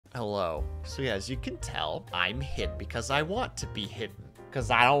Hello. So yeah, as you can tell, I'm hidden because I want to be hidden. Because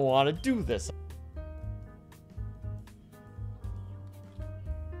I don't want to do this.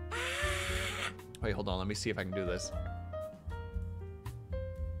 Wait, hold on. Let me see if I can do this.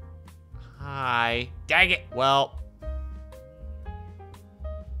 Hi. Dang it. Well,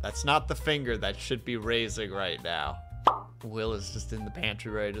 that's not the finger that should be raising right now. Will is just in the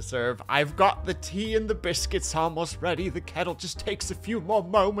pantry ready to serve. I've got the tea and the biscuits almost ready. The kettle just takes a few more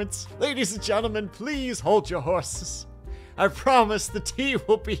moments. Ladies and gentlemen, please hold your horses. I promise the tea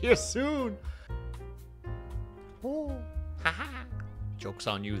will be here soon. Oh, haha. Joke's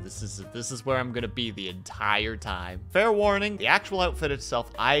on you. This is where I'm gonna be the entire time. Fair warning, the actual outfit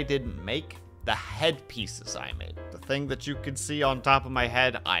itself I didn't make. The headpieces I made. The thing that you can see on top of my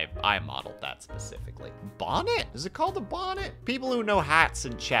head, I modeled that specifically. Bonnet? Is it called a bonnet? People who know hats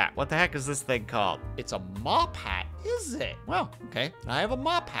in chat, what the heck is this thing called? It's a mop hat, is it? Well, okay, I have a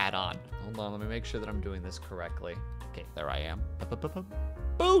mop hat on. Hold on, let me make sure that I'm doing this correctly. Okay, there I am.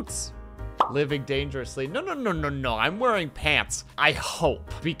 Boots! Living dangerously. No, I'm wearing pants. I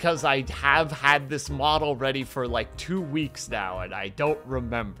hope, because I have had this model ready for like 2 weeks now and I don't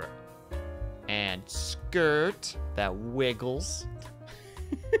remember. And skirt that wiggles.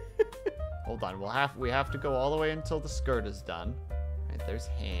 Hold on, we have to go all the way until the skirt is done. Right, there's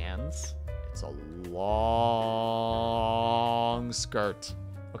hands. It's a long skirt.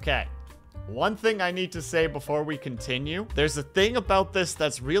 Okay. One thing I need to say before we continue, there's a thing about this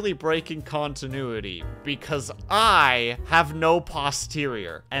that's really breaking continuity because I have no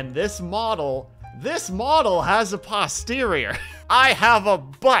posterior and this model has a posterior. I have a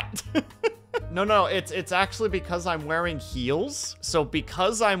butt. No, it's actually because I'm wearing heels. So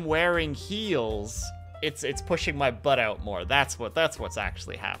because I'm wearing heels, it's pushing my butt out more. That's what's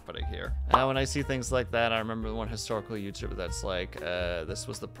actually happening here. When I see things like that, I remember one historical YouTuber that's like, this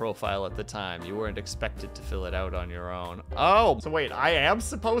was the profile at the time. You weren't expected to fill it out on your own. Oh, so wait, I am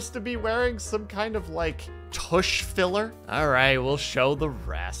supposed to be wearing some kind of like tush filler? All right, we'll show the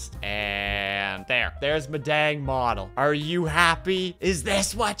rest. And there's my dang model. Are you happy? Is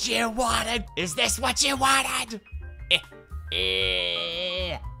this what you wanted? Is this what you wanted?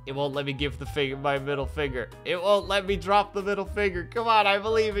 It won't let me give the finger, my middle finger. It won't let me drop the middle finger. Come on, I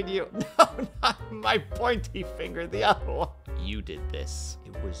believe in you. No, not my pointy finger, the other one. You did this.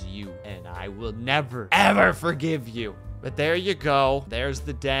 It was you, and I will never, ever forgive you. But there you go. There's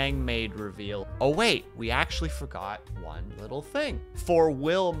the dang Maid reveal. Oh wait, we actually forgot one little thing. For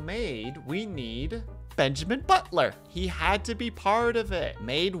Will Maid, we need Benjamin Butler. He had to be part of it.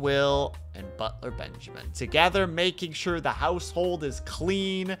 Maid Will and Butler Benjamin. Together making sure the household is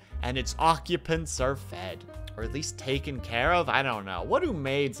clean and its occupants are fed. Or at least taken care of. I don't know. What do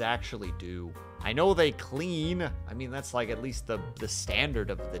maids actually do? I know they clean. I mean, that's like at least the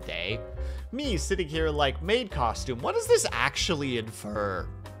standard of the day. Me sitting here like maid costume. What does this actually infer?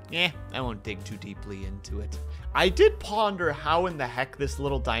 I won't dig too deeply into it. I did ponder how in the heck this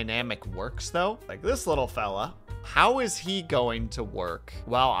little dynamic works though. Like this little fella, how is he going to work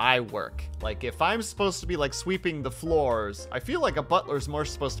while I work? Like if I'm supposed to be like sweeping the floors, I feel like a butler's more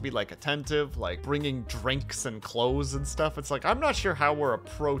supposed to be like attentive, like bringing drinks and clothes and stuff. It's like, I'm not sure how we're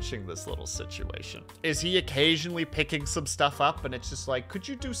approaching this little situation. Is he occasionally picking some stuff up and it's just like, could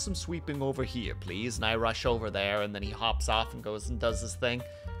you do some sweeping over here, please? And I rush over there and then he hops off and goes and does his thing.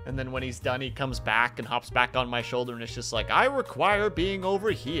 And then when he's done, he comes back and hops back on my shoulder and it's just like, I require being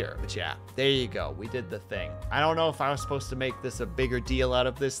over here. But yeah, there you go. We did the thing. I don't know if I was supposed to make this a bigger deal out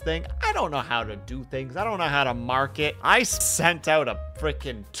of this thing. I don't know how to do things. I don't know how to market. I sent out a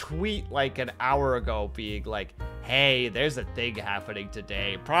freaking tweet like an hour ago being like, hey, there's a thing happening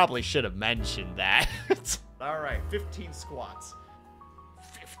today. Probably should have mentioned that. All right, 15 squats.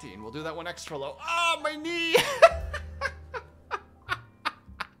 15. We'll do that one extra low. Oh, my knee.